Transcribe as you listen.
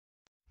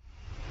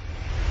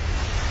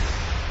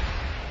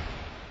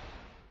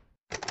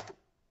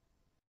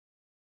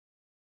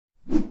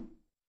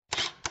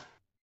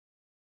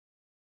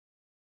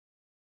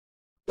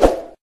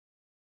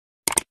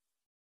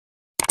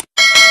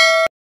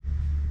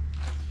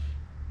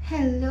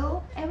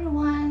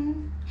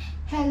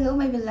Hello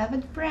my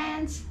beloved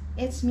friends,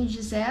 it's me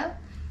Giselle.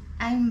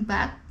 I'm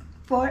back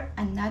for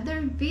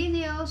another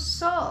video.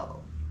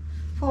 So,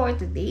 for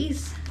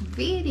today's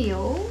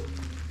video,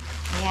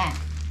 ayan,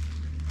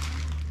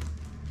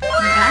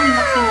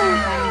 mag-unboxing naman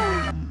tayo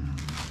ng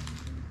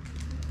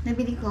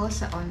nabili ko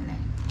sa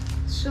online.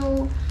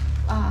 So,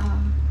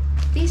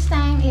 this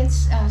time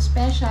it's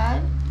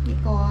special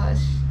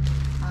because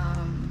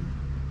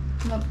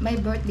my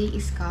birthday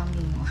is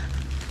coming.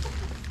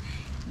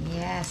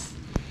 Yes,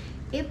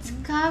 it's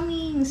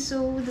coming,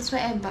 so that's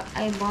why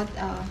I bought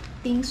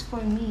things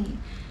for me.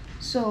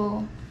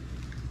 So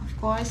of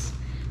course,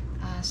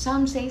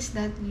 some says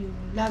that you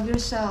love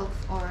yourself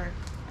or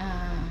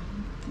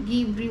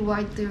give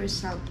reward to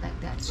yourself like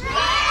that. So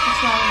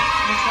that's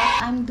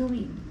what I'm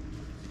doing.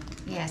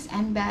 Yes,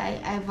 and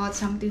I bought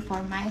something for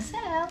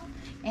myself,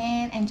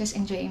 and I'm just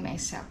enjoying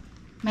myself,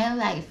 my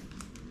life.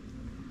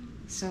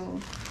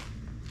 So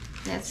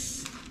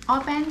let's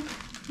open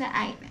the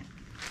item.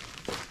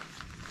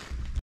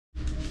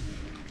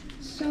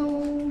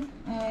 So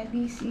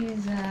this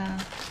is a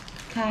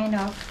kind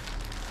of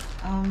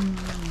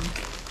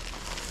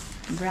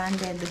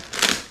branded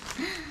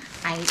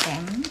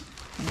item,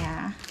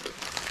 yeah.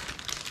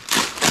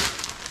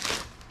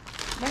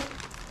 But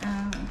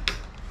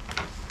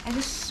I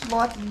just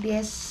bought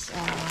this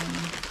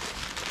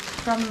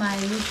from my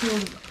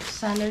YouTube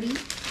salary,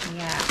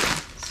 yeah.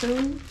 So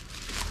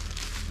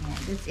yeah,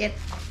 that's it.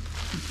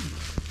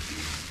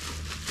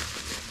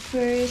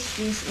 First,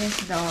 this is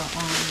the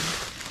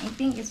I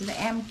think it's the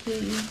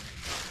MK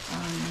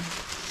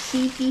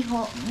CP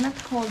not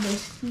holder,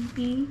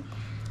 CP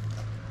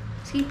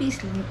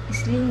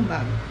sling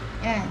bag.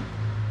 Yan.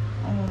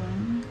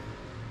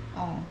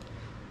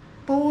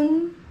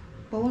 Phone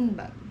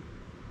bag.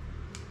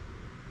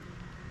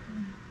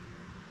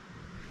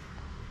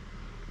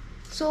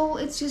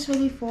 So it's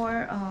usually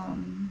for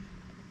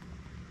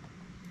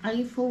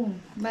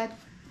iPhone, but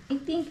I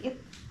think it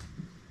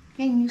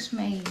can use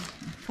my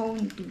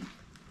phone too.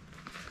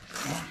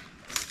 Yeah.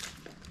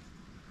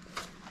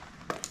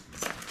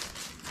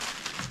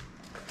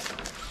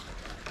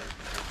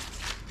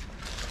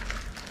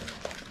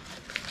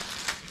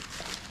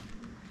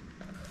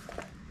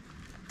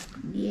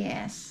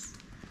 Yes,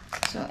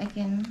 so I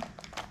can,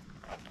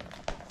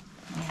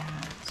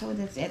 yeah, so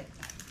that's it.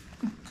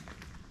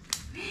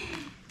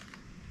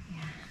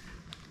 Yeah.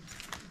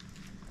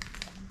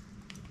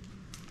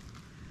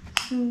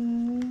 So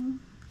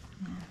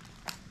yeah.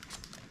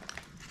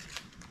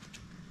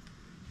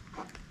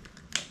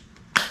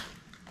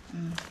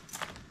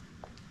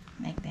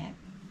 Like that.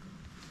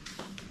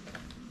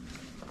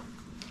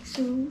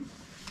 So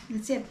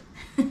that's it.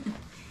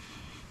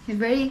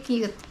 Very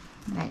cute.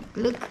 Like,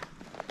 look.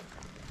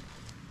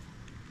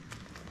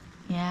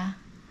 Yeah,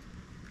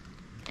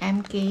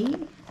 MK,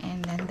 and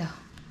then the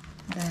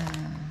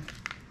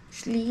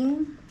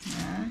sling,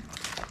 yeah.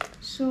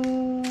 So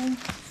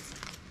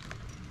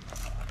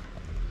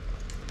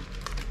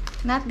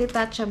not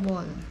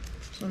detachable,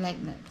 so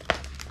like that.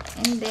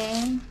 And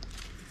then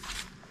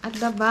at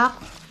the back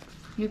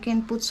you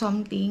can put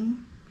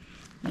something,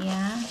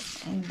 yeah.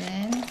 And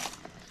then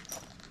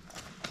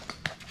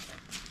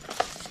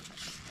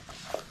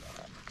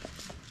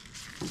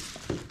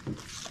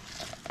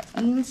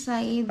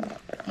inside,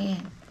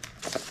 ayan,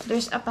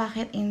 there's a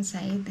packet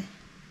inside,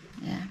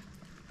 yeah.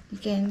 You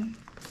can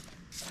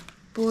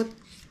put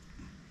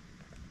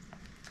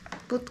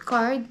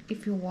card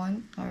if you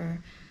want,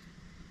 or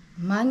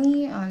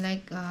money, or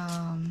like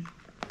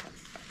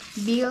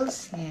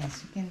bills.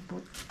 Yes, you can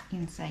put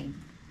inside.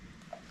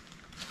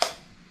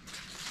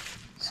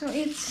 So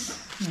it's,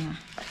 yeah,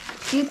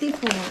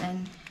 beautiful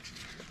and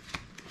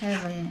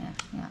have a,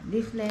 yeah,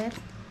 leaflet,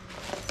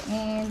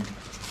 and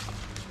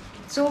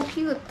so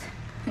cute.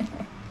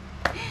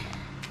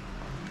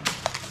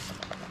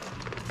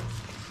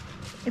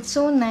 It's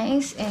so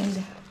nice,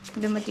 and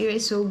the material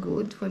is so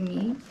good for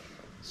me.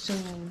 So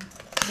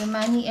the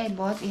money I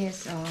bought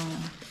is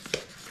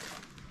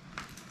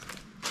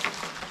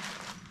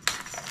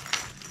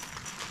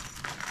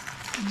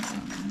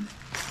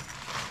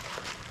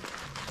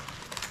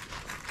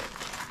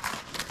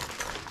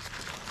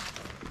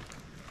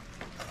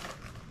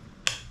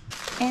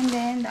and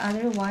then the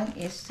other one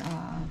is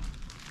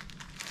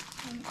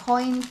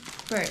coin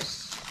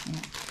purse.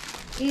 Yeah.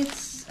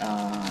 It's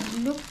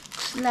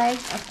looks like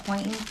a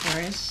coin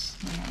purse,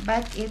 yeah,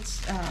 but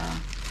it's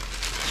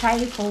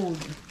tri-fold.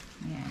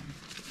 Yeah,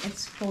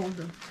 it's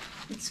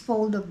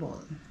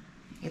foldable.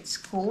 It's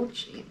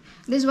Coach.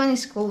 This one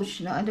is Coach.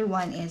 The other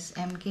one is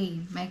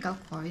MK, Michael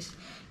Kors,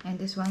 and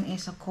this one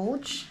is a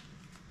Coach.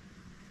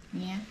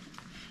 Yeah,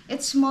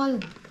 it's small.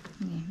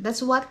 Yeah,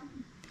 that's what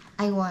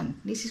I want.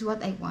 This is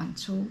what I want.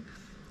 So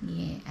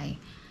yeah, I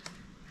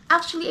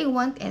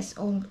want as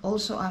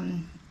also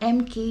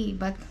MK,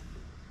 but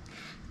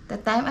the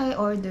time I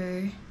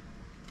order,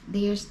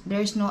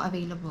 there's no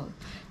available.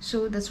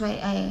 So that's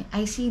why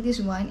I see this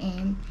one,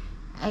 and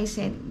I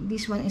said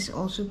this one is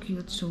also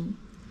cute, so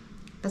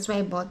that's why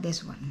I bought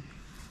this one.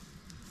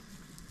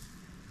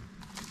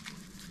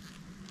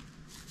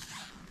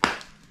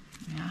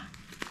 Yeah.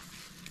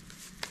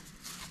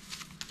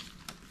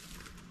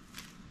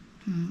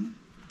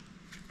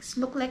 it's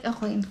look like a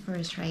coin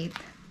first, right?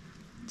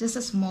 Just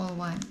a small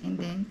one, and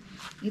then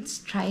it's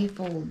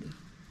trifold.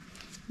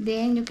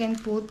 Then you can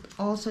put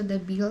also the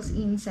bills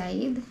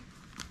inside,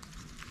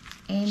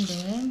 and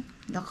then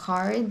the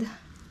card,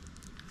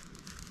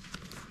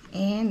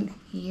 and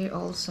here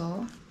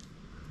also,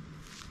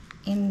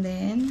 and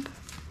then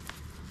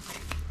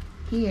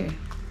here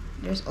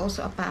there's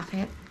also a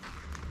packet.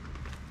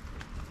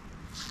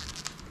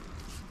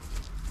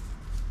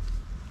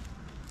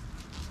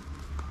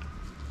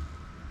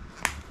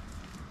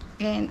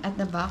 And at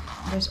the back,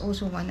 there's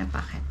also one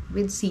packet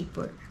with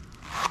zipper.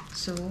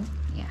 So,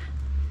 yeah.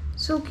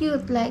 So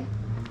cute. Like,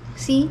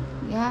 see?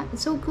 Yeah,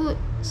 it's so good.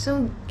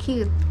 So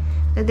cute.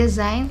 The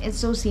design is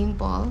so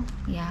simple.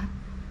 Yeah.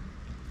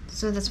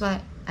 So that's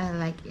why I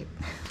like it.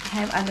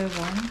 I have other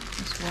one.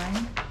 This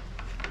one.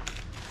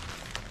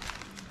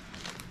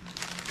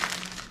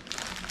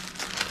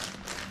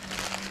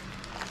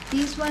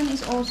 This one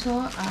is also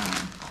a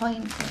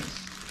coin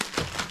purse.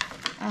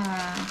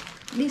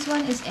 This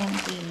one is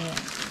empty.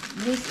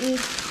 This is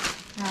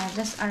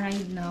just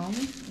arrived now.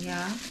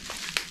 Yeah.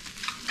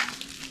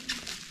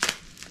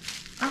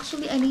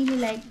 Actually, I really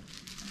like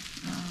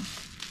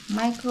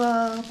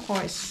Michael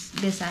Kors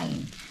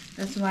design.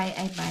 That's why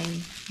I buy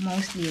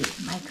mostly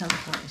Michael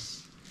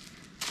Kors.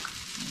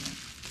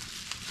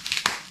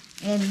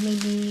 And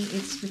maybe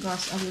it's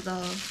because a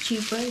little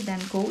cheaper than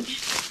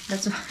Coach.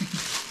 That's why.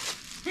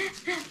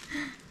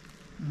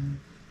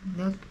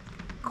 The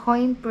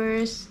coin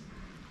purse,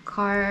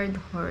 card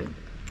holder.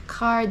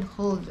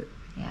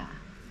 Yeah.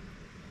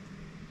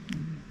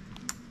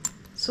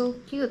 So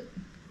cute.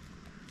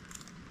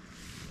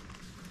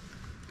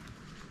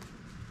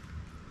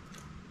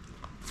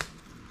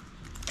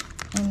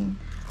 And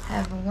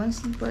have one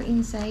zipper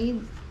inside.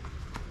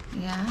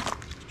 Yeah.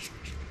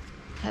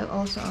 Have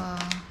also a,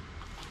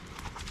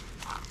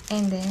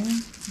 and then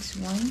this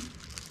one.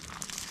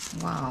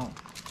 Wow.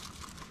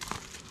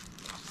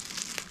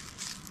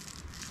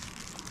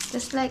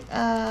 Just like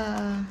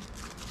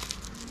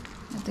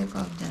what do you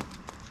call that?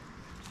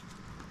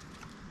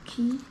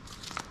 Key.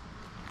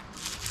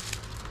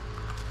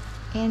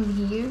 And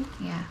here,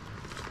 yeah,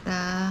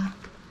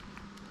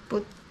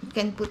 you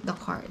can put the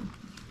card.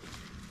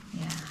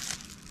 Yeah.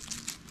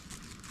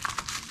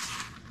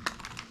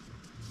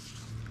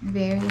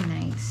 Very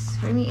nice.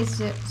 For me,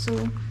 it's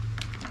so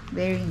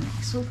very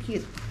nice. So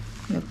cute.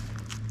 Look.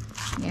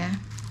 Yeah.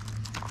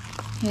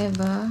 Have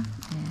a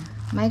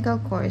Michael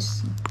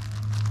Kors.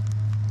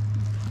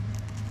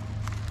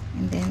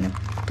 And then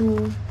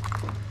two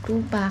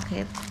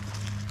packet.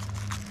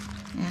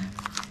 Yeah.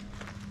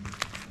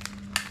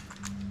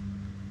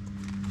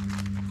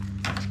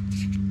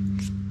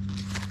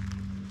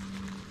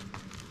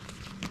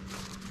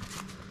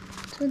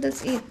 So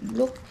that's it.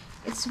 Look,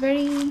 it's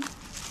very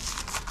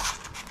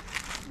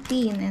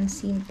thin and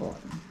simple.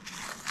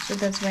 So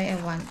that's why I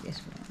want this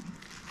one.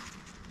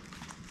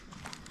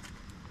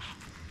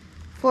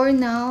 For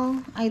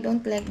now, I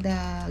don't like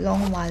the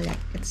long wallet.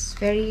 It's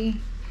very,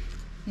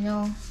 you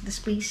know, the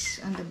space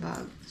on the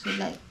bag. So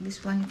like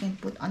this one you can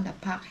put on the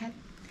pocket.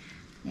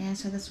 Yeah,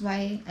 so that's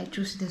why I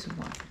choose this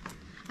one.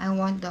 I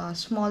want the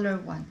smaller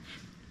one.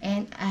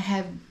 And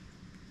I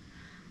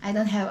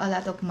don't have a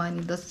lot of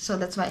money, so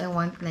that's why I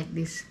want like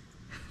this.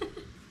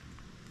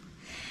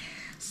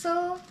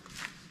 So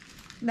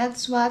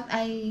that's what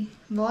I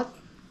bought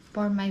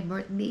for my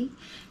birthday.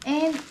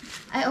 And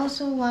I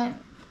also want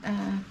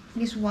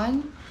this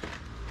one.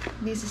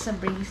 This is a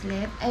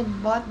bracelet. I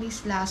bought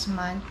this last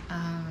month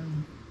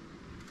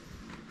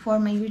for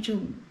my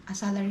YouTube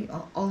salary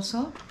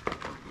also.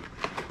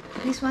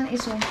 This one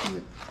is so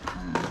cute.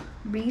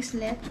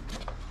 Bracelet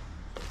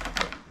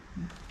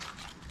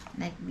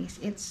like this.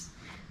 It's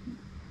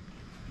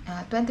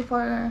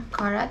 24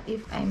 karat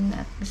if I'm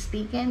not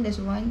mistaken. This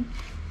one,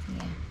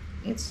 yeah,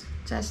 it's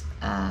just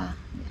yeah,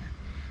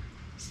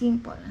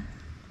 simple,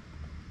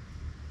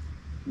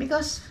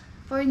 because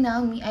for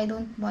now me, I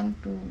don't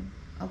want to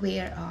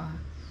wear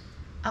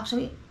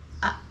actually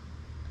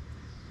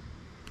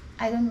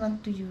I don't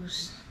want to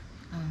use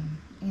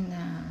in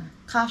a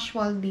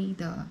casual day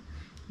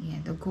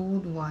the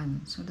gold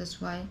one. So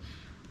that's why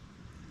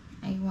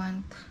I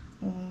want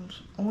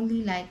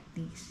only like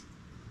this.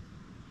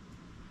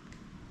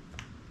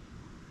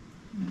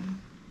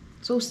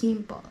 So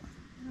simple,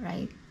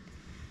 right?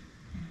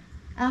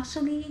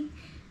 Actually,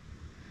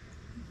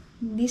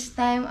 this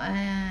time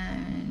I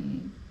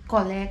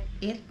collect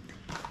it.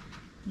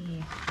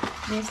 Yeah.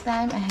 This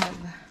time I have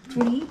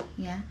 3.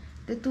 Yeah.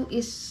 The 2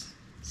 is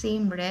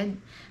same red,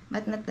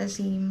 but not the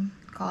same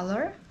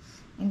color.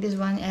 And this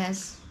one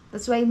is,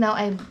 that's why now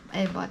I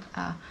bought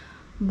a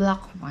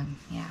black one.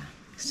 Yeah.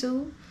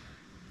 So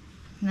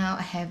now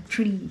I have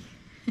 3.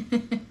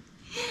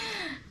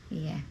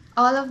 Yeah.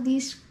 All of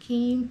these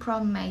came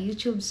from my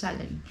YouTube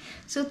salary.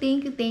 So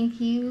thank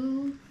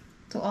you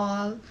to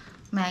all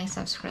my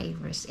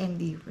subscribers and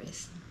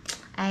viewers.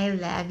 I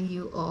love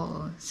you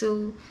all.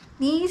 So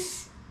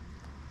please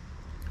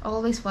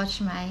always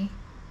watch my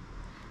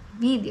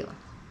video.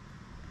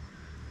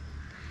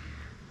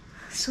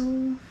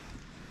 So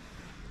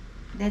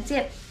That's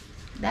it.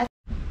 That's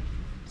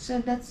so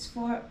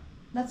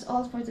that's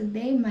all for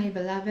today, my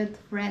beloved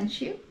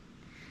friendship.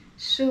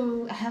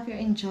 So I hope you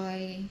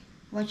enjoy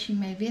watching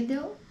my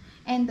video,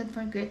 and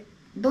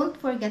don't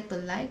forget to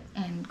like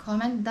and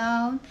comment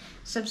down,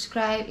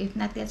 subscribe if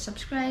not yet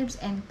subscribed,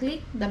 and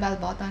click the bell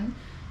button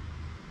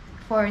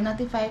for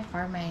notified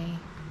for my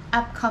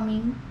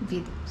upcoming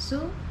video.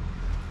 So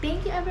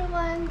thank you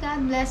everyone.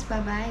 God bless.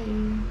 Bye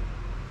bye.